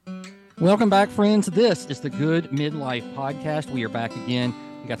Welcome back, friends. This is the Good Midlife Podcast. We are back again.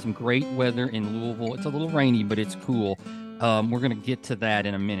 We got some great weather in Louisville. It's a little rainy, but it's cool. We're going to get to that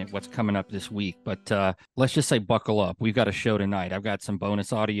in a minute, what's coming up this week. But let's just say buckle up. We've got a show tonight. I've got some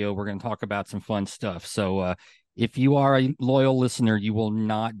bonus audio. We're going to talk about some fun stuff. So if you are a loyal listener, you will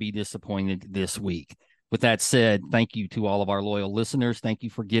not be disappointed this week. With that said, thank you to all of our loyal listeners. Thank you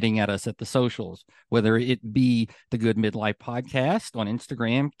for getting at us at the socials, whether it be the Good Midlife Podcast on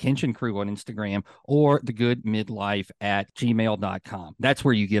Instagram, Kenshin Crew on Instagram, or the Good Midlife at gmail.com. That's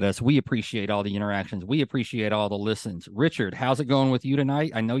where you get us. We appreciate all the interactions. We appreciate all the listens. Richard, how's it going with you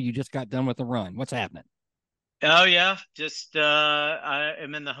tonight? I know you just got done with the run. What's happening? Oh yeah, just I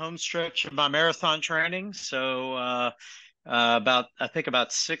am in the home stretch of my marathon training, so about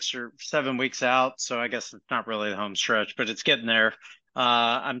 6 or 7 weeks out. So I guess it's not really the home stretch, but it's getting there.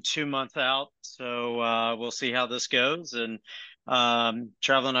 I'm 2 months out, so we'll see how this goes. And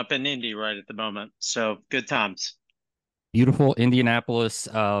traveling up in Indy right at the moment, so good times. Beautiful Indianapolis,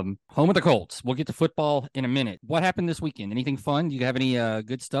 home of the Colts. We'll get to football in a minute. What happened this weekend? Anything fun? Do you have any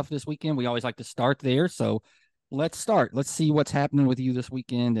good stuff this weekend? We always like to start there. So let's start. Let's see what's happening with you this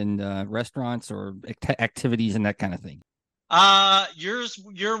weekend and restaurants or activities and that kind of thing.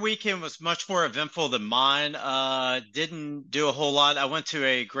 Your weekend was much more eventful than mine. Didn't do a whole lot. I went to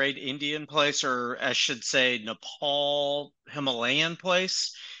a great Indian place, or I should say Nepal Himalayan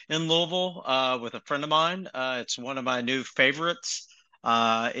place in Louisville, with a friend of mine. It's one of my new favorites.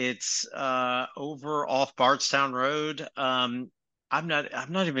 It's over off Bardstown Road. I'm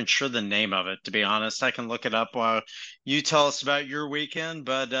not even sure the name of it, to be honest. I can look it up while you tell us about your weekend.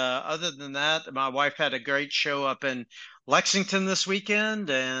 But other than that, my wife had a great show up in Lexington this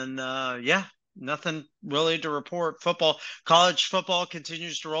weekend, and yeah, nothing really to report. College football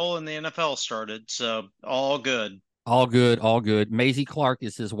continues to roll, and the NFL started, so all good. All good, all good. Maisie Clark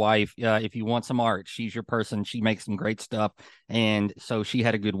is his wife. If you want some art, she's your person. She makes some great stuff. And so she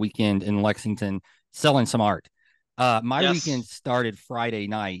had a good weekend in Lexington selling some art. My weekend Yes. started Friday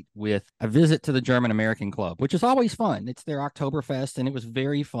night with a visit to the German American Club, which is always fun. It's their Oktoberfest, and it was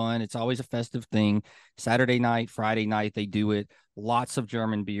very fun. It's always a festive thing. Saturday night, Friday night, they do it. Lots of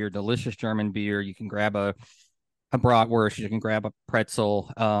German beer, delicious German beer. You can grab a bratwurst, you can grab a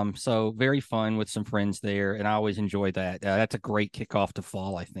pretzel. So very fun with some friends there, and I always enjoy that. That's a great kickoff to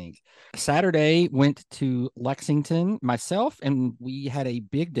fall, I think. Saturday went to Lexington myself, and we had a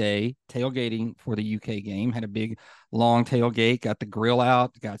big day tailgating for the UK game. Had a big long tailgate, got the grill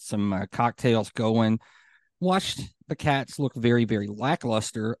out, got some cocktails going. Watched the Cats look very, very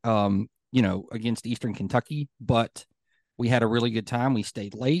lackluster, against Eastern Kentucky, but we had a really good time. We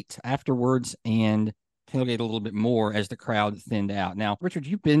stayed late afterwards and tailgate a little bit more as the crowd thinned out. Now, Richard,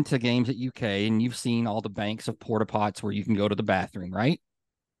 you've been to games at UK and you've seen all the banks of porta pots where you can go to the bathroom, right?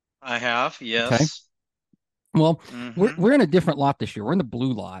 I have, Okay. yes. Well, we're Hmm. we're in a different lot this year. We're in the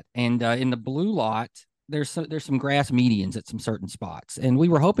blue lot, and in the blue lot, there's some grass medians at some certain spots, and we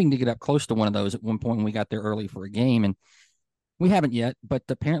were hoping to get up close to one of those at one point when we got there early for a game, and we haven't yet. But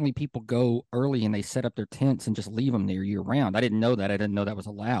apparently, people go early and they set up their tents and just leave them there year round. I didn't know that. I didn't know that was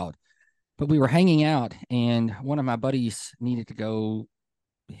allowed. But we were hanging out, and one of my buddies needed to go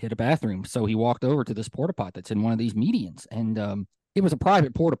hit a bathroom. So he walked over to this porta pot that's in one of these medians. And it was a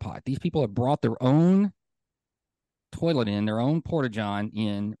private porta pot. These people had brought their own toilet in, their own porta john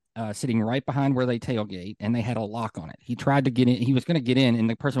in, sitting right behind where they tailgate, and they had a lock on it. He tried to get in. He was going to get in, and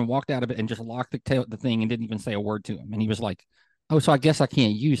the person walked out of it and just locked the thing and didn't even say a word to him. And he was like, "Oh, so I guess I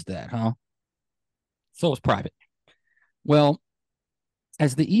can't use that, huh?" So it was private. Well,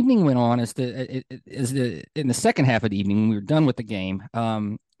 as the evening went on, in the second half of the evening, when we were done with the game,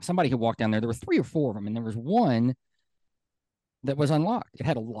 somebody had walked down there. There were three or four of them, and there was one that was unlocked. It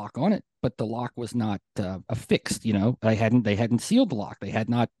had a lock on it, but the lock was not affixed. They hadn't sealed the lock. They had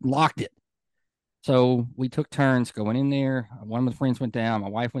not locked it. So we took turns going in there. One of the friends went down. My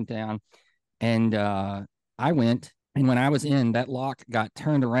wife went down, and I went. And when I was in, that lock got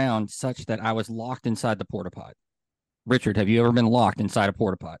turned around such that I was locked inside the porta pot. Richard, have you ever been locked inside a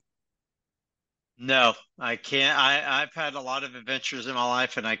porta pot? No, I can't. I've had a lot of adventures in my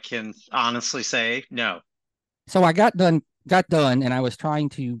life, and I can honestly say no. So I got done, and I was trying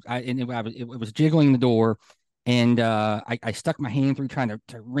to, it was jiggling the door, and I stuck my hand through trying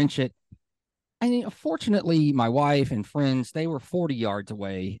to wrench it. And fortunately, my wife and friends, they were 40 yards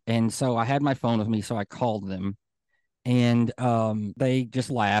away, and so I had my phone with me, so I called them, and they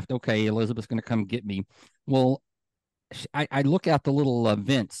just laughed. Okay, Elizabeth's going to come get me. Well, I look out the little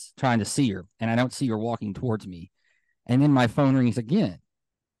vents trying to see her, and I don't see her walking towards me. And then my phone rings again,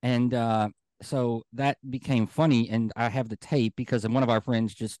 and so that became funny, and I have the tape because one of our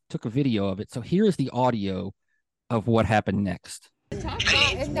friends just took a video of it. So here is the audio of what happened next.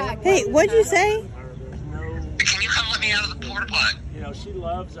 Hey, what'd you say? Can you come let me out of the porta pot? She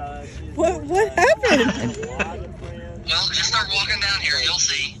loves us. What happened? Well, just start walking down here. You'll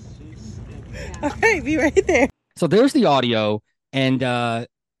see. All right, be right there. So there's the audio, and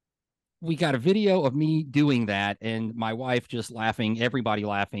we got a video of me doing that, and my wife just laughing, everybody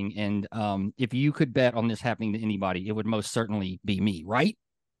laughing. And if you could bet on this happening to anybody, it would most certainly be me, right?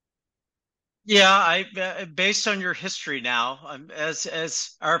 Yeah, I based on your history now,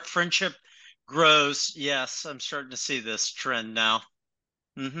 as our friendship grows, yes, I'm starting to see this trend now.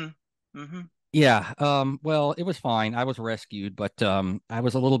 Mm-hmm. Mm-hmm. Yeah. Well, it was fine. I was rescued, but I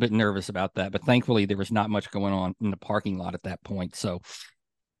was a little bit nervous about that. But thankfully, there was not much going on in the parking lot at that point. So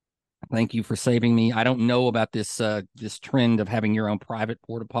thank you for saving me. I don't know about this trend of having your own private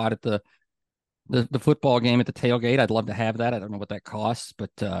porta pot at the football game at the tailgate. I'd love to have that. I don't know what that costs,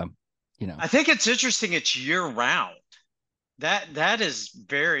 but I think it's interesting. It's year round. That is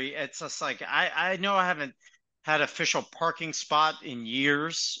very. It's just like I know I haven't had official parking spot in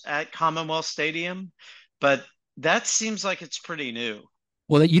years at Commonwealth Stadium, but that seems like it's pretty new.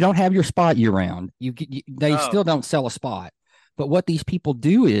 well, you don't have your spot year round. They Oh, still don't sell a spot. But what these people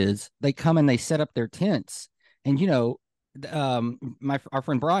do is they come and they set up their tents. And my our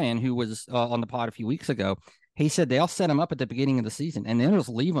friend Brian, who was on the pod a few weeks ago, he said they'll set them up at the beginning of the season and then just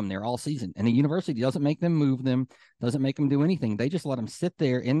leave them there all season. And the university doesn't make them move them, doesn't make them do anything. They just let them sit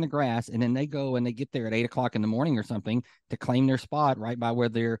there in the grass, and then they go and they get there at 8 o'clock in the morning or something to claim their spot right by where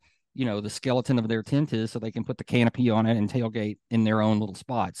their the skeleton of their tent is, so they can put the canopy on it and tailgate in their own little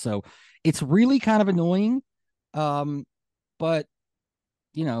spot. So it's really kind of annoying, um, but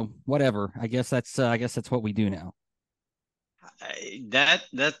whatever. I guess that's what we do now. that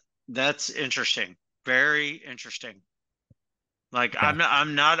that's interesting. Very interesting. Like Yeah.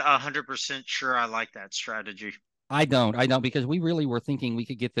 I'm not 100% sure I like that strategy. I don't because we really were thinking we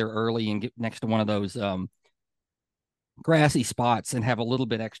could get there early and get next to one of those grassy spots and have a little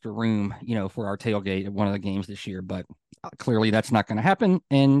bit extra room, for our tailgate at one of the games this year. But clearly that's not going to happen,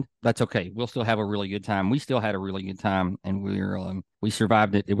 and that's okay. We'll still have a really good time. We still had a really good time, and we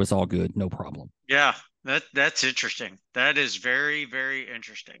survived it. It was all good, no problem. Yeah, that's interesting. That is very, very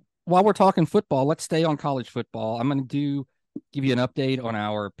interesting. While we're talking football, let's stay on college football. I'm going to give you an update on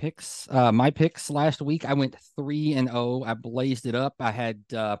our picks. My picks last week, I went 3-0. I blazed it up. I had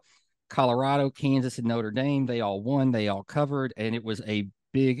Colorado, Kansas, and Notre Dame. They all won. They all covered, and it was a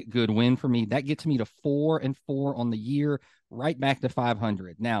big, good win for me. That gets me to 4-4 on the year, right back to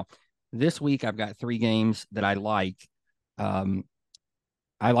 500. Now, this week I've got 3 games that I like. Um,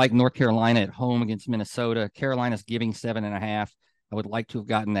 I like North Carolina at home against Minnesota. Carolina's giving 7.5. I would like to have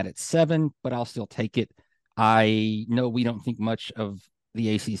gotten that at 7, but I'll still take it. I know we don't think much of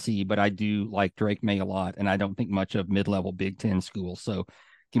the ACC, but I do like Drake May a lot, and I don't think much of mid-level Big Ten schools. So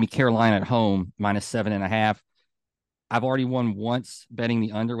give me Carolina at home minus 7.5. I've already won once betting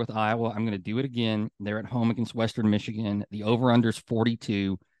the under with Iowa. I'm going to do it again. They're at home against Western Michigan. The over-under is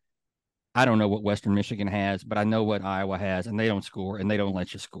 42. I don't know what Western Michigan has, but I know what Iowa has, and they don't score, and they don't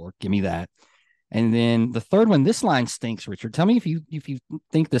let you score. Give me that. And then the third one, this line stinks, Richard. Tell me if you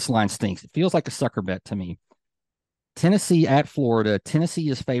think this line stinks. It feels like a sucker bet to me. Tennessee at Florida. Tennessee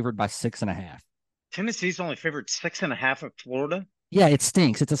is favored by 6.5. Tennessee's only favored 6.5 of Florida. Yeah, it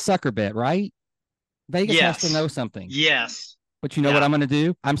stinks. It's a sucker bet, right? Vegas has to Yes. know something. Yes. But you know what Yeah. I'm going to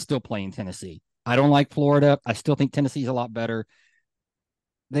do? I'm still playing Tennessee. I don't like Florida. I still think Tennessee's a lot better.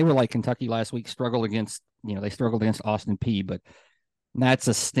 They were like Kentucky last week, they struggled against Austin P, but that's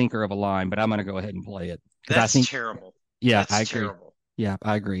a stinker of a line, but I'm going to go ahead and play it because I That's think, terrible. yeah, I That's agree. terrible. Yeah,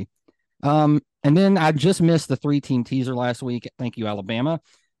 I agree. And then I just missed the 3-team teaser last week. Thank you, Alabama.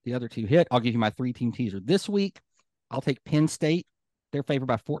 The other two hit. I'll give you my 3-team teaser this week. I'll take Penn State. They're favored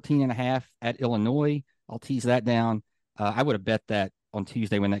by 14.5 at Illinois. I'll tease that down. I would have bet that on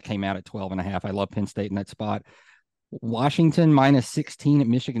Tuesday when that came out at 12.5. I love Penn State in that spot. Washington minus 16 at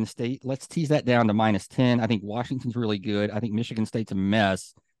Michigan State. Let's tease that down to minus 10. I think Washington's really good. I think Michigan State's a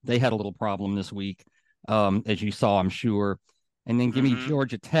mess. They had a little problem this week, as you saw, I'm sure. And then give me Hmm.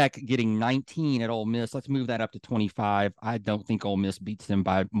 Georgia Tech getting 19 at Ole Miss. Let's move that up to 25. I don't think Ole Miss beats them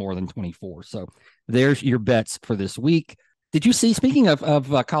by more than 24. So there's your bets for this week. Did you see, speaking of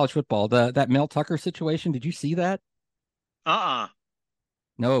college football, that Mel Tucker situation? Did you see that? Uh-uh.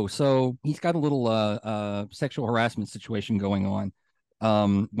 No, so he's got a little sexual harassment situation going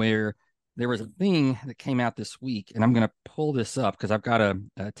on, where there was a thing that came out this week, and I'm gonna pull this up because I've got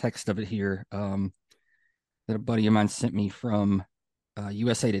a text of it here, that a buddy of mine sent me from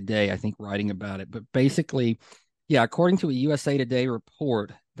USA Today, I think, writing about it. But basically, yeah, according to a USA Today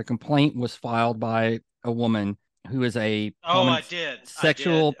report, the complaint was filed by a woman who is a Oh, I prominent did. I did.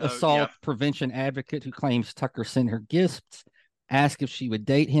 sexual Oh, assault yep. prevention advocate who claims Tucker sent her gifts, asked if she would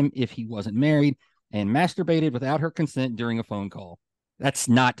date him if he wasn't married, and masturbated without her consent during a phone call. That's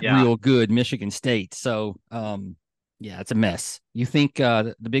not Yeah. real good Michigan State. So, yeah, it's a mess. You think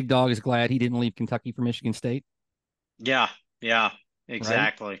the big dog is glad he didn't leave Kentucky for Michigan State, Yeah. Yeah. right?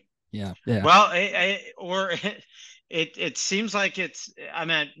 Exactly. Yeah, yeah. Well, or it seems like it's. I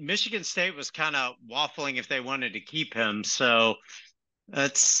mean, Michigan State was kind of waffling if they wanted to keep him. So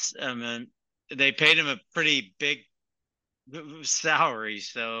that's. I mean, they paid him a pretty big salary.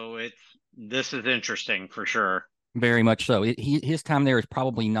 So this is interesting for sure. Very much so. His time there is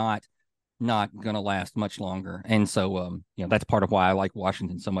probably not going to last much longer, and so that's part of why I like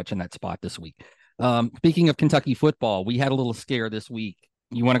Washington so much in that spot this week. Speaking of Kentucky football, we had a little scare this week.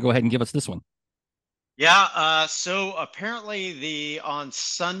 You want to go ahead and give us this one? Yeah, so apparently on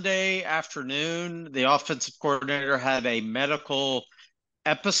Sunday afternoon, the offensive coordinator had a medical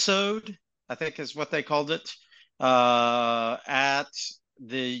episode, I think is what they called it, at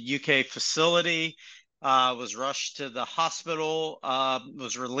the UK facility. Was rushed to the hospital,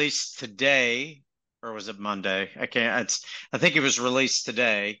 was released today, or was it Monday? I think it was released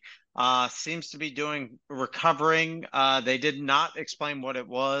today. Seems to be recovering. They did not explain what it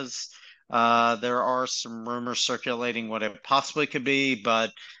was. There are some rumors circulating what it possibly could be,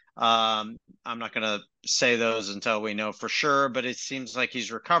 but I'm not going to say those until we know for sure. But it seems like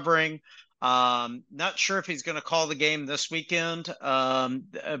he's recovering. Not sure if he's going to call the game this weekend.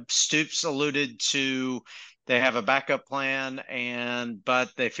 Stoops alluded to they have a backup plan,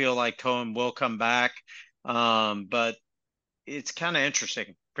 but they feel like Cohen will come back. But it's kind of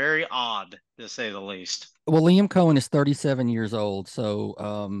interesting, very odd to say the least. Well, Liam Cohen is 37 years old,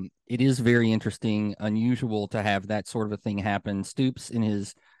 so it is very interesting, unusual to have that sort of a thing happen. Stoops, in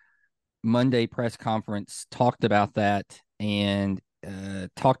his Monday press conference, talked about that and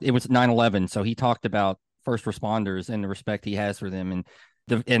it was 9/11, so he talked about first responders and the respect he has for them, and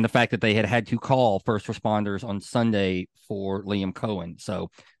the fact that they had to call first responders on Sunday for Liam Cohen. So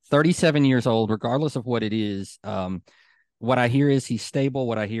 37 years old, regardless of what it is. What I hear is he's stable.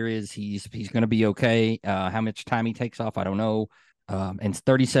 What I hear is he's going to be okay. How much time he takes off, I don't know. And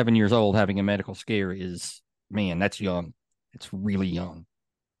 37 years old having a medical scare is, man, that's young. It's really young.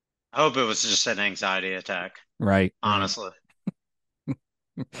 I hope it was just an anxiety attack. Right. Honestly.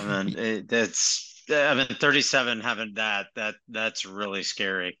 I mean, I mean, 37 having that's really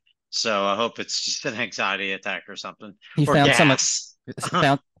scary. So I hope it's just an anxiety attack or something. He or found gas.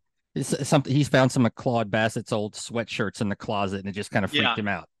 he's found some of Claude Bassett's old sweatshirts in the closet, and it just kind of freaked him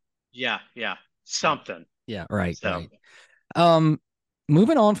out. Yeah. Something. Yeah, right, so. right.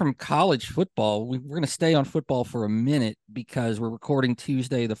 Moving on from college football, we're going to stay on football for a minute because we're recording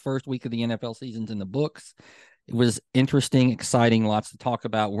Tuesday, the first week of the NFL season's in the books. It was interesting, exciting, lots to talk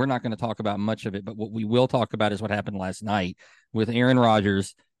about. We're not going to talk about much of it, but what we will talk about is what happened last night with Aaron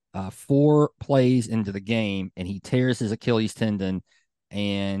Rodgers. 4 plays into the game, and he tears his Achilles tendon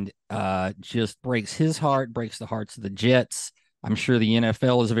and just breaks his heart, breaks the hearts of the Jets. I'm sure the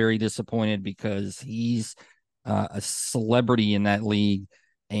NFL is very disappointed because he's a celebrity in that league,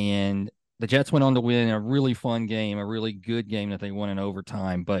 and the Jets went on to win a really fun game, a really good game that they won in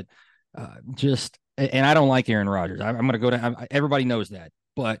overtime. But and I don't like Aaron Rodgers. I'm going to go to everybody knows that,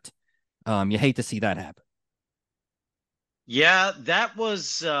 but you hate to see that happen. Yeah, that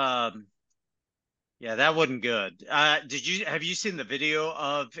was that wasn't good. Have you seen the video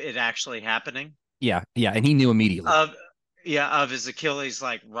of it actually happening? Yeah, and he knew immediately. Of his Achilles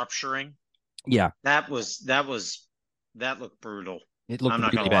like rupturing. Yeah. That looked brutal. It looked I'm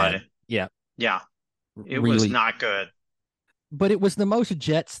not really gonna lie. bad. Yeah. Yeah. It really, was not good. But it was the most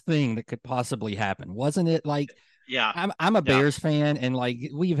Jets thing that could possibly happen, wasn't it? Like, yeah, I'm a Bears fan, and like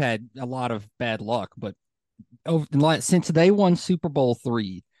we've had a lot of bad luck, but since they won Super Bowl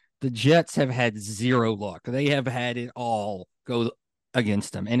III, the Jets have had zero luck. They have had it all go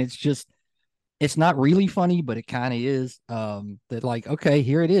against them, and it's not really funny, but it kind of is. That like, okay,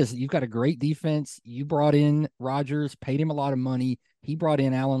 here it is. You've got a great defense. You brought in Rodgers, paid him a lot of money. He brought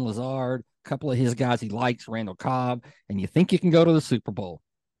in Alan Lazard, a couple of his guys he likes, Randall Cobb, and you think you can go to the Super Bowl.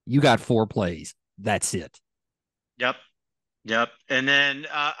 You got 4 plays. That's it. Yep. And then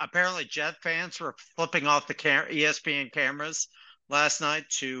apparently Jet fans were flipping off the ESPN cameras last night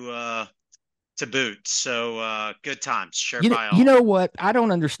to boot. So good times shared by all. You know what? I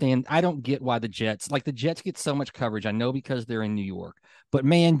don't understand. I don't get why the Jets get so much coverage. I know because they're in New York, but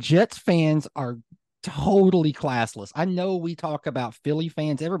man, Jets fans are totally classless. I know we talk about Philly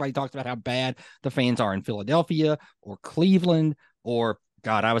fans. Everybody talks about how bad the fans are in Philadelphia or Cleveland or,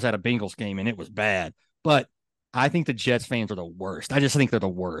 God, I was at a Bengals game and it was bad. But I think the Jets fans are the worst. I just think they're the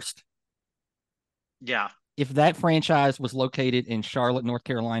worst. Yeah. If that franchise was located in Charlotte, North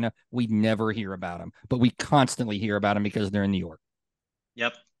Carolina, we'd never hear about them. But we constantly hear about them because they're in New York.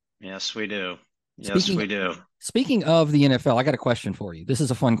 Yep. Yes, we do. Yes, Speaking we do. Speaking of the NFL, I got a question for you. This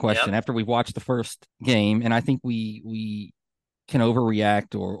is a fun question. Yep. After we've watched the first game, and I think we can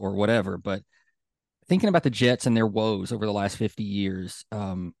overreact or whatever, but thinking about the Jets and their woes over the last 50 years,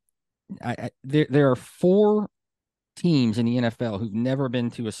 there are four teams in the NFL who've never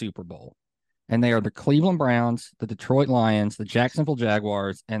been to a Super Bowl, and they are the Cleveland Browns, the Detroit Lions, the Jacksonville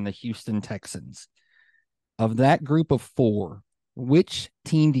Jaguars, and the Houston Texans. Of that group of four, which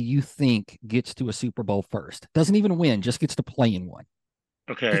team do you think gets to a Super Bowl first? Doesn't even win, just gets to play in one.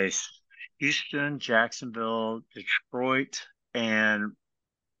 Okay. Houston, Jacksonville, Detroit, and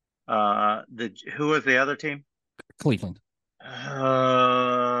who was the other team? Cleveland.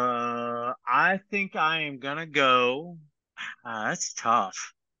 I think I am gonna go. That's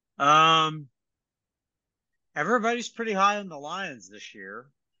tough. Um, Everybody's pretty high on the Lions this year.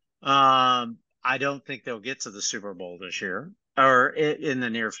 I don't think they'll get to the Super Bowl this year or in the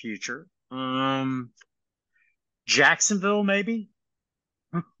near future. Jacksonville, maybe.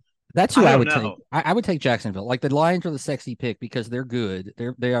 That's who I would know. take. I would take Jacksonville. Like the Lions are the sexy pick because they're good.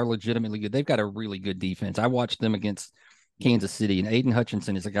 They are legitimately good. They've got a really good defense. I watched them against Kansas City, and Aiden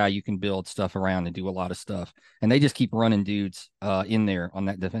Hutchinson is a guy you can build stuff around and do a lot of stuff. And they just keep running dudes in there on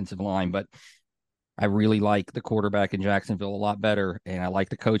that defensive line. But I really like the quarterback in Jacksonville a lot better, and I like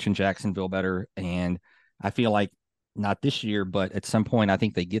the coach in Jacksonville better. And I feel like not this year, but at some point I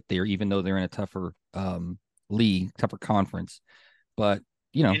think they get there, even though they're in a tougher league, tougher conference. But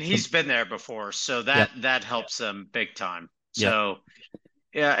and he's been there before, so that helps them big time. So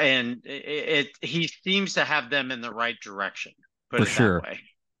yeah, and he seems to have them in the right direction. Put it that way.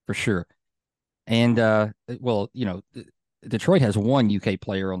 For sure. And Detroit has one UK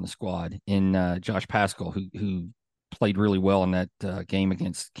player on the squad in Josh Pascal, who played really well in that game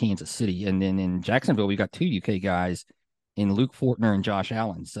against Kansas City. And then in Jacksonville, we got two UK guys in Luke Fortner and Josh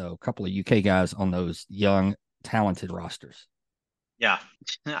Allen. So a couple of UK guys on those young, talented rosters. Yeah,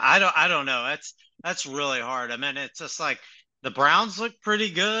 I don't know. That's really hard. I mean, it's just like the Browns look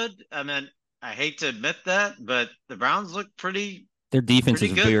pretty good. I mean, I hate to admit that, but the Browns look pretty. Their defense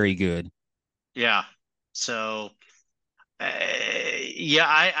is very good. Yeah. So,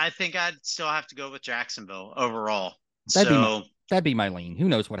 I think I'd still have to go with Jacksonville overall. That'd be my lean. Who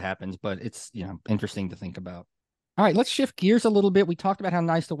knows what happens, but it's interesting to think about. All right, let's shift gears a little bit. We talked about how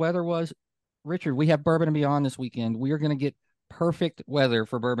nice the weather was. Richard, we have Bourbon and Beyond this weekend. We are going to get perfect weather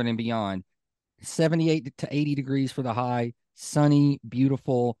for Bourbon and Beyond. 78 to 80 degrees for the high, sunny,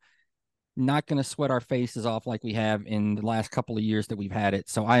 beautiful. Not going to sweat our faces off like we have in the last couple of years that we've had it.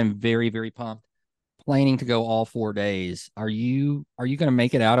 So I am very, very pumped. Planning to go all 4 days. Are you going to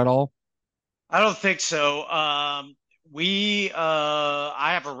make it out at all? I don't think so. I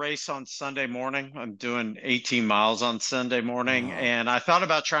have a race on Sunday morning. I'm doing 18 miles on Sunday morning, and I thought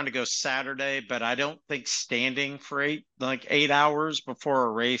about trying to go Saturday, but I don't think standing for 8 hours before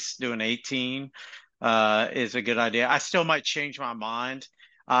a race doing 18 is a good idea. I still might change my mind.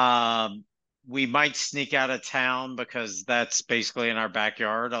 We might sneak out of town because that's basically in our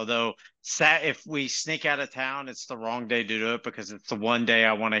backyard. Although if we sneak out of town, it's the wrong day to do it because it's the one day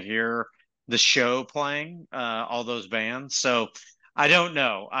I want to hear the show playing, all those bands. So I don't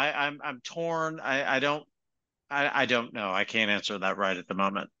know. I'm torn. I don't know. I can't answer that right at the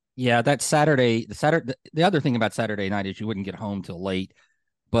moment. Yeah, that Saturday. The other thing about Saturday night is you wouldn't get home till late,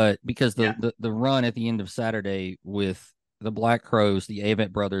 but because the run at the end of Saturday with the Black Crows, the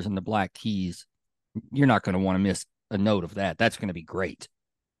Avett Brothers, and the Black Keys, you're not going to want to miss a note of that. That's going to be great.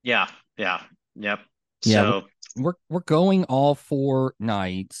 Yeah. Yep. Yeah, so we're going all 4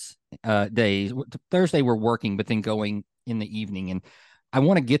 nights, days. Thursday we're working, but then going in the evening, and I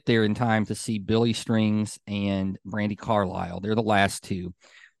want to get there in time to see Billy Strings and Brandy Carlisle. They're the last two,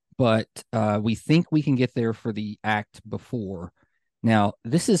 but we think we can get there for the act before. Now,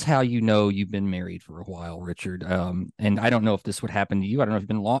 this is how you've been married for a while, Richard. And I don't know if this would happen to you. I don't know if you've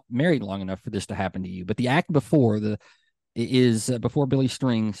been married long enough for this to happen to you. But the act before before Billy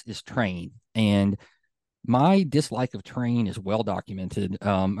Strings is Train, and my dislike of Train is well documented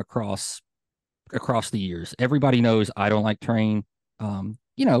across the years. Everybody knows I don't like Train. I'll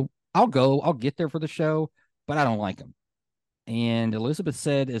get there for the show, but I don't like them. And Elizabeth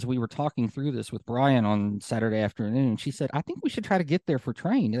said, as we were talking through this with Brian on Saturday afternoon, she said, I think we should try to get there for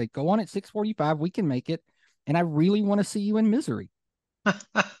train. Like, go on at 6:45. We can make it. And I really want to see you in Misery.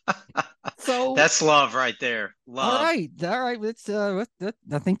 So That's love right there. all Love. right. All right. Let's I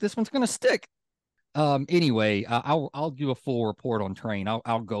think this one's gonna stick. Anyway, I'll do a full report on Train.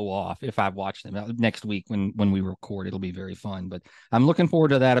 I'll go off if I've watched them next week when we record. It'll be very fun. But I'm looking forward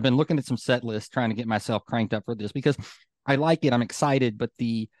to that. I've been looking at some set lists, trying to get myself cranked up for this because I like it. I'm excited, but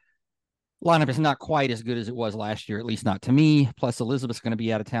the lineup is not quite as good as it was last year, at least not to me. Plus, Elizabeth's going to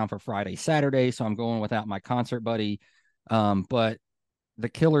be out of town for Friday, Saturday, so I'm going without my concert buddy. But the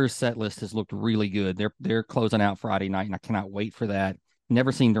Killers set list has looked really good. They're closing out Friday night, and I cannot wait for that.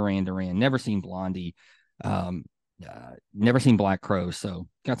 Never seen Duran Duran, never seen Blondie, never seen Black Crowes. So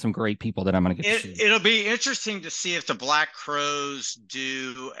got some great people that I'm going to get to see. It'll be interesting to see if the Black Crowes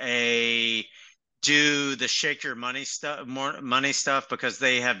do the Shake Your Money stuff, more money stuff, because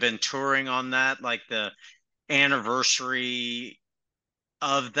they have been touring on that, like the anniversary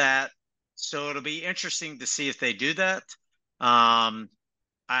of that. So it'll be interesting to see if they do that.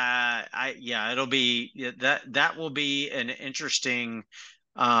 It'll be that will be an interesting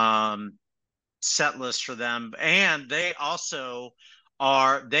set list for them. And they also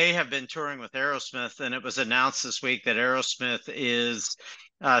they have been touring with Aerosmith, and it was announced this week that Aerosmith is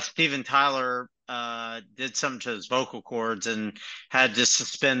Steven Tyler did something to his vocal cords and had to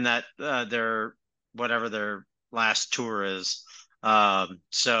suspend that their whatever their last tour is.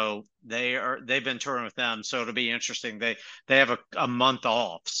 So they've been touring with them, so it'll be interesting. They have a month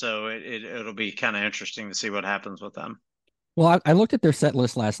off, so it'll be kind of interesting to see what happens with them. Well, I looked at their set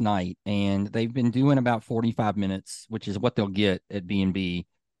list last night, and they've been doing about 45 minutes, which is what they'll get at B&B,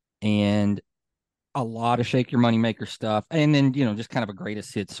 and a lot of Shake Your Money Maker stuff, and then just kind of a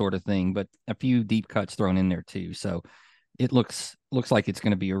greatest hits sort of thing, but a few deep cuts thrown in there too. So it looks like it's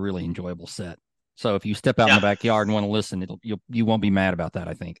going to be a really enjoyable set. So if you step out in the backyard and want to listen, you won't be mad about that,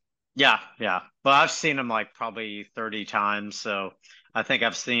 I think. Yeah. Well, I've seen them like probably 30 times, so I think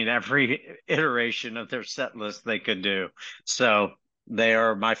I've seen every iteration of their set list they could do. So they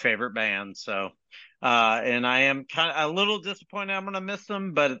are my favorite band. So, and I am kind of a little disappointed I'm going to miss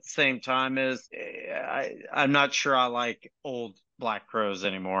them, but at the same time I'm not sure I like old Black Crowes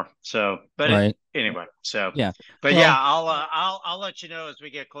anymore. So, but right. Anyway, so yeah, but well, yeah, I'll let you know as we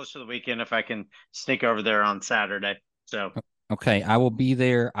get closer to the weekend if I can sneak over there on Saturday. So. Okay, I will be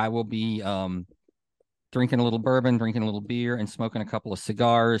there. I will be drinking a little bourbon, drinking a little beer, and smoking a couple of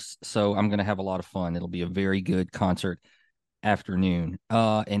cigars. So I'm going to have a lot of fun. It'll be a very good concert afternoon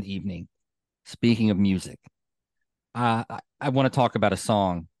and evening. Speaking of music, I want to talk about a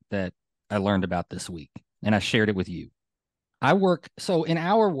song that I learned about this week, and I shared it with you. So in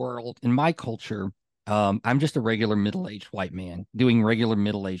our world, in my culture, I'm just a regular middle-aged white man doing regular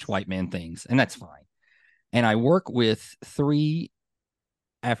middle-aged white man things, and that's fine. And I work with 3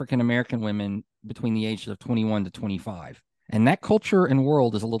 African-American women between the ages of 21 to 25. And that culture and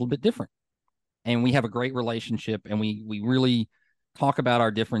world is a little bit different. And we have a great relationship, and we really talk about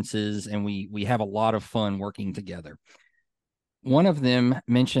our differences, and we have a lot of fun working together. One of them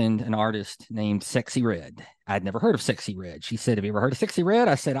mentioned an artist named Sexy Red. I'd never heard of Sexy Red. She said, "Have you ever heard of Sexy Red?"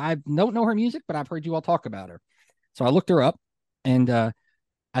 I said, "I don't know her music, but I've heard you all talk about her." So I looked her up, and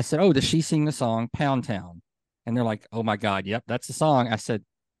I said, "Oh, does she sing the song PoundTown?" And they're like, "Oh my God, yep, that's the song." I said,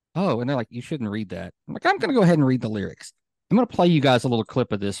 "Oh," and they're like, "You shouldn't read that." I'm like, "I'm going to go ahead and read the lyrics." I'm going to play you guys a little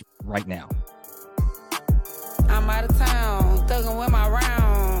clip of this right now. I'm out of town, thugging with my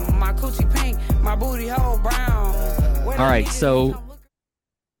round, my coochie pink, my booty hole brown. All right, so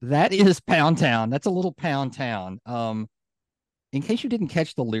that is PoundTown. That's a little PoundTown. In case you didn't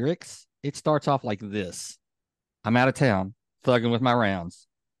catch the lyrics, it starts off like this: "I'm out of town, thugging with my rounds,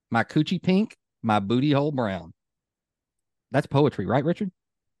 my coochie pink, my booty hole brown." That's poetry, right, Richard?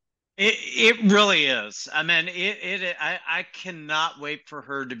 It really is. I mean, I cannot wait for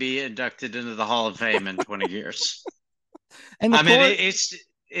her to be inducted into the Hall of Fame in 20 years. And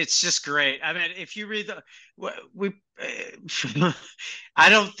it's just great. I mean, if you read I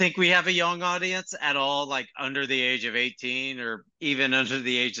don't think we have a young audience at all, like under the age of 18 or even under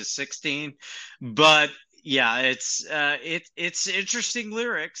the age of 16. But yeah, it's interesting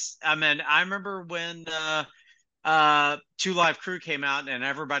lyrics. I mean, I remember when 2 Live Crew came out and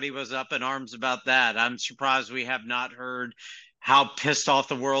everybody was up in arms about that. I'm surprised we have not heard how pissed off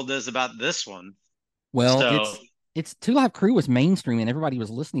the world is about this one. Well, it's 2 Live Crew was mainstream and everybody was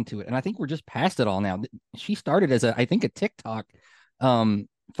listening to it, and I think we're just past it all now. She started as I think a TikTok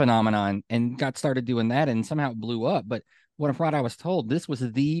phenomenon and got started doing that, and somehow it blew up. But what I was told, this was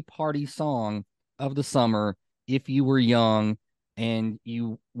the party song of the summer. if you were young and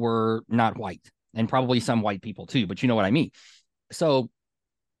you were not white, and probably some white people too, but you know what I mean. So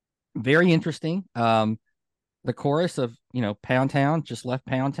very interesting. The chorus of, Pound Town just left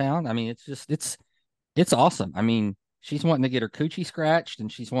Pound Town. I mean, it's awesome. I mean, she's wanting to get her coochie scratched,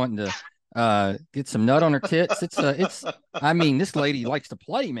 and she's wanting to get some nut on her tits. I mean, this lady likes to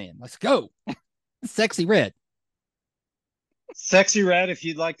play, man. Let's go. Sexy Red. Sexy Red, if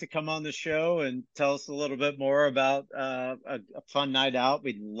you'd like to come on the show and tell us a little bit more about a fun night out,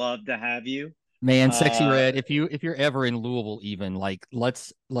 we'd love to have you. Man, Sexy Red, if you're ever in Louisville, even, like,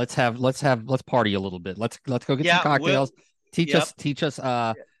 let's party a little bit. Let's go get some cocktails. Teach us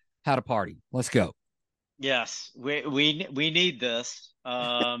how to party. Let's go. Yes, we need this.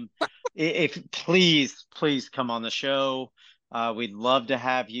 If please come on the show. We'd love to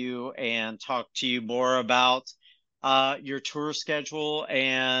have you and talk to you more about your tour schedule,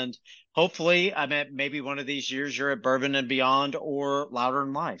 and hopefully, I mean, maybe one of these years you're at Bourbon and Beyond or Louder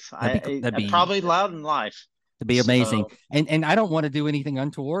in Life. That'd be probably Loud in Life. To be amazing. And I don't want to do anything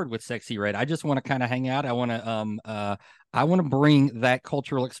untoward with Sexy Red. I just want to kind of hang out. I want to bring that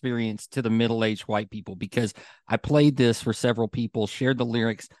cultural experience to the middle-aged white people, because I played this for several people, shared the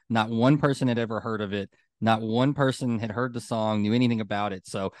lyrics. Not one person had ever heard of it. Not one person had heard the song, knew anything about it.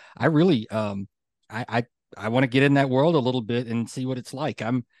 So I really I want to get in that world a little bit and see what it's like.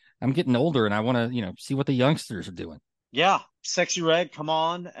 I'm getting older, and I want to, see what the youngsters are doing. Yeah, Sexy Red, come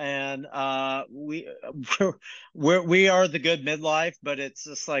on, and we are the good midlife, but it's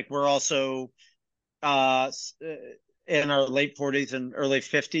just like we're also in our late 40s and early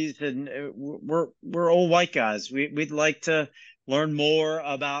 50s, and we're old white guys. We'd like to learn more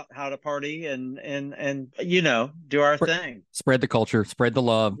about how to party and do our thing. Spread the culture, spread the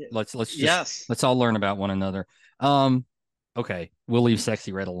love. Let's all learn about one another. Okay, we'll leave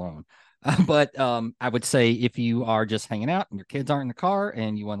Sexy Red alone. But I would say, if you are just hanging out and your kids aren't in the car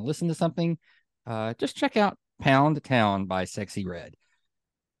and you want to listen to something, just check out PoundTown by Sexy Red.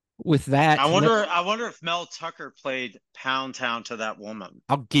 With that, I wonder if Mel Tucker played Pound Town to that woman.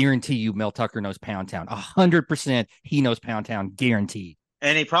 I'll guarantee you Mel Tucker knows Pound Town. 100% he knows Pound Town, guaranteed.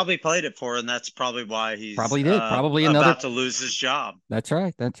 And he probably played it for her, and that's probably why he's probably about to lose his job. That's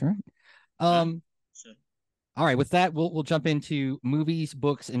right. All right, with that, we'll jump into movies,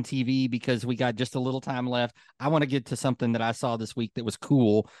 books, and TV, because we got just a little time left. I want to get to something that I saw this week that was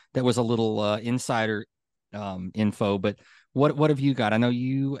cool, that was a little insider info. But what have you got? I know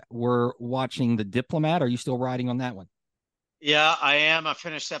you were watching The Diplomat. Are you still riding on that one? Yeah, I am. I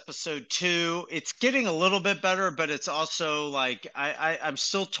finished episode 2. It's getting a little bit better, but it's also like I'm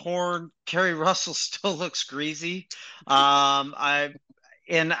still torn. Kerri Russell still looks greasy. I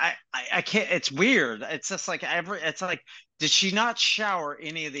can't. It's weird. It's just like it's like, did she not shower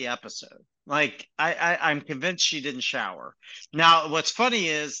any of the episode? Like I'm convinced she didn't shower. Now, what's funny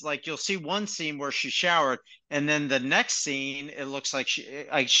is, like, you'll see one scene where she showered, and then the next scene it looks like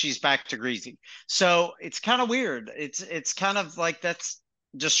she's back to greasy. So it's kind of weird. It's kind of like that's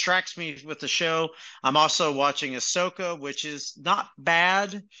distracts me with the show. I'm also watching Ahsoka, which is not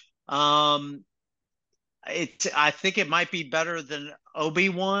bad. I think it might be better than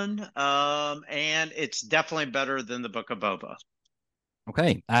Obi-Wan, and it's definitely better than the Book of Boba.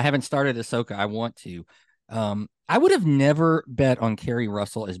 Okay, I haven't started Ahsoka. I want to. I would have never bet on Kerri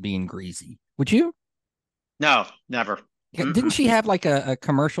Russell as being greasy. Would you? No, never. Didn't she have like a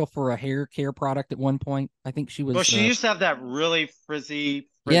commercial for a hair care product at one point? I think she was. Well, she used to have that really frizzy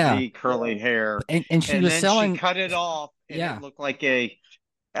curly hair, and she was selling. She cut it off, and it looked like an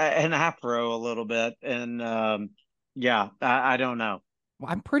afro a little bit, and I don't know.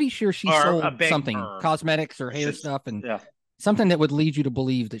 Well, I'm pretty sure she sold something, cosmetics or hair stuff, and something that would lead you to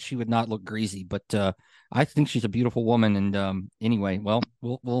believe that she would not look greasy. But I think she's a beautiful woman. And anyway, well,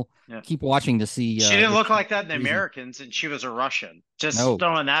 we'll keep watching to see. She didn't look like that in The Americans, and she was a Russian. Just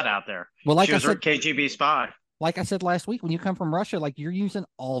throwing that out there. Well, like she was I said, a KGB spy. Like I said last week, when you come from Russia, like, you're using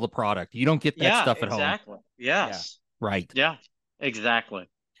all the product. You don't get that stuff at home. Exactly. Yes. Yeah, right. Yeah. Exactly.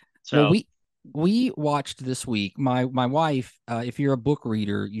 So we watched this week. My wife, if you're a book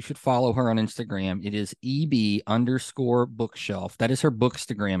reader, you should follow her on Instagram. It is EB_bookshelf. That is her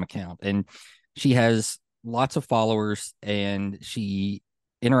Bookstagram account. And she has lots of followers, and she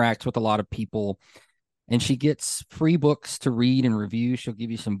interacts with a lot of people, and she gets free books to read and review. She'll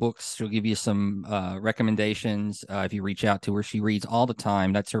give you some books. She'll give you some recommendations. If you reach out to her, she reads all the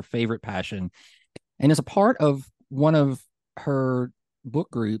time. That's her favorite passion. And as a part of one of her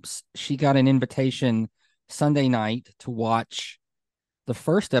book groups, she got an invitation Sunday night to watch the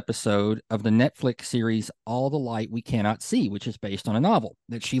first episode of the Netflix series All the Light We Cannot See, which is based on a novel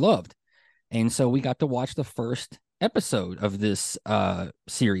that she loved. And so we got to watch the first episode of this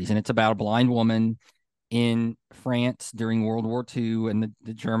series, and it's about a blind woman in France during World War II, and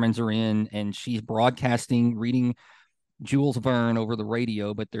the Germans are in, and she's broadcasting, reading Jules Verne over the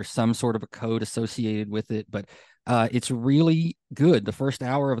radio, but there's some sort of a code associated with it. But it's really good. The first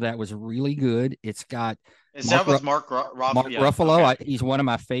hour of that was really good. It's got Mark Ruffalo. Okay. He's one of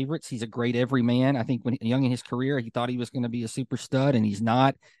my favorites. He's a great everyman. I think when young in his career, he thought he was going to be a super stud, and he's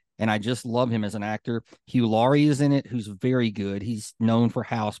not. And I just love him as an actor. Hugh Laurie is in it, who's very good. He's known for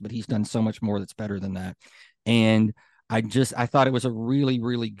House, but he's done so much more that's better than that. And I thought it was a really,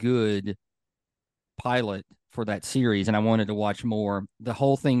 really good pilot for that series, and I wanted to watch more. The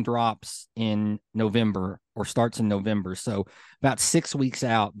whole thing drops in November, or starts in November. So about 6 weeks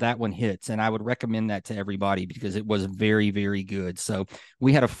out, that one hits. And I would recommend that to everybody because it was very, very good. So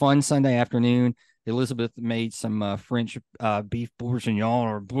we had a fun Sunday afternoon. Elizabeth made some French beef bourguignon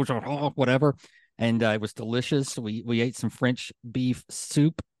or bourguignon, whatever, and it was delicious. We ate some French beef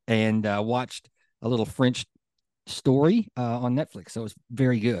soup and watched a little French story on Netflix. So it was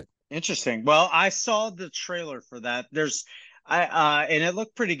very good. Interesting. Well, I saw the trailer for that. And it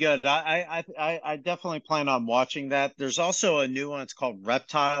looked pretty good. I definitely plan on watching that. There's also a new one. It's called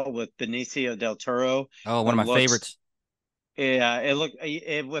Reptile with Benicio del Toro. Oh, one of my favorites. Yeah,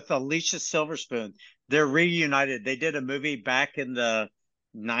 it with Alicia Silverspoon. They're reunited. They did a movie back in the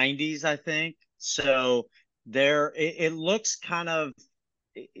 90s, I think. So it looks kind of,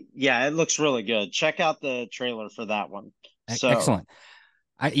 yeah, it looks really good. Check out the trailer for that one. So excellent.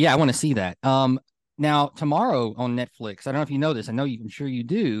 I want to see that. Now tomorrow on Netflix, I don't know if you know this. I'm sure you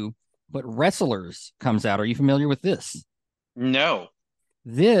do, but Wrestlers comes out. Are you familiar with this? No.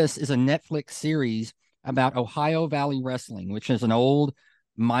 This is a Netflix series about Ohio Valley Wrestling, which is an old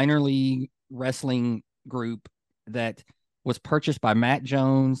minor league wrestling group that was purchased by Matt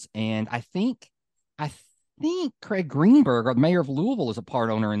Jones. And I think Craig Greenberg, mayor of Louisville, is a part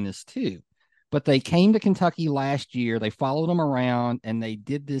owner in this too. But they came to Kentucky last year. They followed them around, and they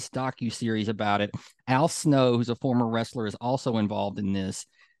did this docuseries about it. Al Snow, who's a former wrestler, is also involved in this.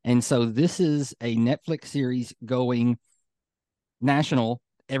 And so this is a Netflix series going national.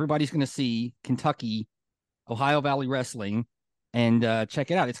 Everybody's going to see Kentucky, Ohio Valley Wrestling, and check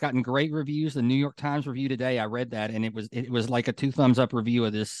it out. It's gotten great reviews. The New York Times review today, I read that, and it was like a 2 thumbs up review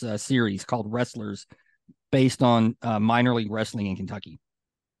of this series called Wrestlers, based on minor league wrestling in Kentucky.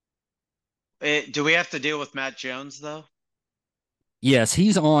 Do we have to deal with Matt Jones though? Yes,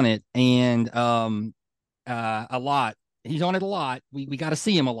 he's on it, and a lot. He's on it a lot. We got to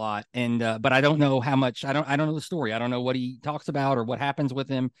see him a lot, and but I don't know how much. I don't know the story. I don't know what he talks about or what happens with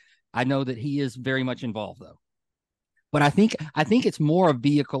him. I know that he is very much involved though. But I think it's more a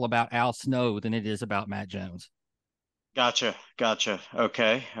vehicle about Al Snow than it is about Matt Jones. Gotcha.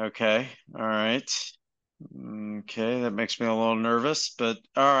 Okay. All right. Okay, that makes me a little nervous, but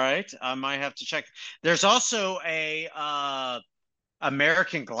all right, I might have to check. There's also a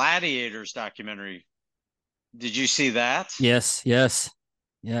American Gladiators documentary. Did you see that? Yes.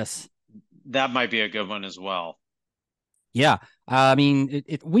 That might be a good one as well. Yeah, I mean,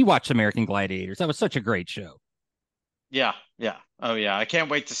 we watched American Gladiators. That was such a great show. Yeah. Oh yeah, I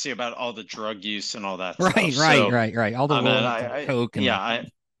can't wait to see about all the drug use and all that. Right. stuff. Right. All the coke. And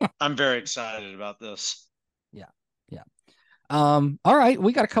I'm very excited about this. Yeah. All right,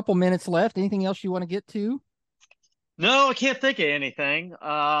 we got a couple minutes left. Anything else you want to get to? No, I can't think of anything.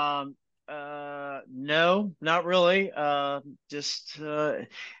 No, not really. I just got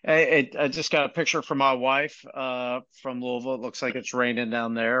a picture from my wife from Louisville. It looks like it's raining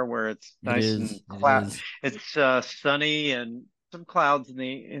down there, where it's nice and cloud. It's sunny and some clouds in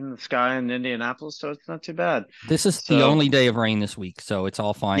the sky in Indianapolis, so it's not too bad. This is the only day of rain this week, so it's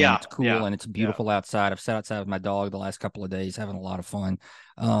all fine. Yeah, it's cool and it's beautiful outside. I've sat outside with my dog the last couple of days, having a lot of fun.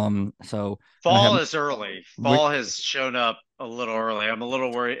 So fall is early. Fall has shown up a little early. I'm a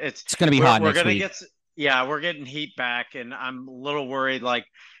little worried. It's going to be hot next week. We're getting heat back, and I'm a little worried. Like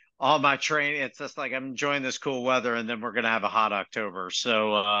all my training, it's just like I'm enjoying this cool weather, and then we're going to have a hot October.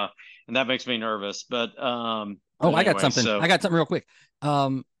 So, and that makes me nervous. But anyway, I got something real quick.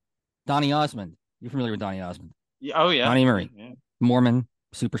 Donny Osmond. You're familiar with Donny Osmond? Oh yeah. Donnie Murray, Mormon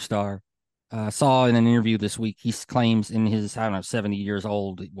superstar. Saw in an interview this week, he claims in his, 70 years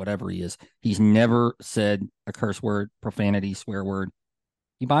old, whatever he is, he's never said a curse word, profanity, swear word.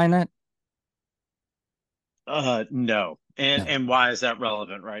 You buying that? No. And why is that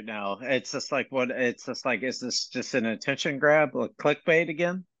relevant right now? It's just like, is this just an attention grab, like clickbait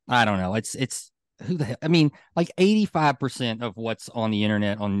again? I don't know. It's who the hell? I mean, like 85% of what's on the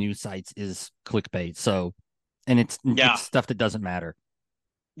internet on news sites is clickbait. So, and it's stuff that doesn't matter.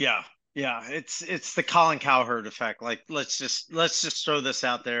 Yeah. Yeah, it's the Colin Cowherd effect. Like, let's just throw this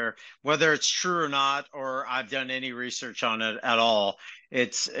out there, whether it's true or not, or I've done any research on it at all.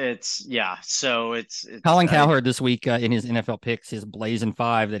 It's yeah. So it's Colin Cowherd this week in his NFL picks, his blazing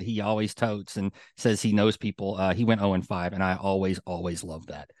 5 that he always totes and says he knows people. He went 0-5, and I always love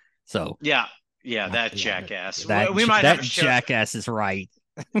that. So yeah, that jackass. We might have a show, jackass is right.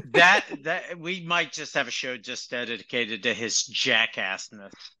 that we might just have a show just dedicated to his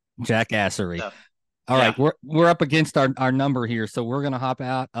jackassness. Jackassery. So, All right, we're up against our number here, so we're gonna hop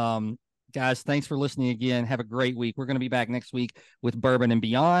out. Guys, thanks for listening again. Have a great week. We're gonna be back next week with Bourbon and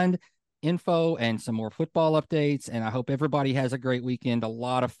Beyond info and some more football updates. And I hope everybody has a great weekend. A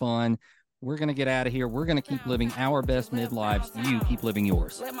lot of fun. We're gonna get out of here. We're gonna keep living our best midlives. You keep living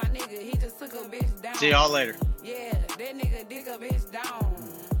yours. See y'all later. Yeah, that nigga dig a bitch down.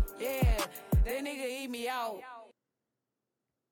 Yeah, that nigga eat me out.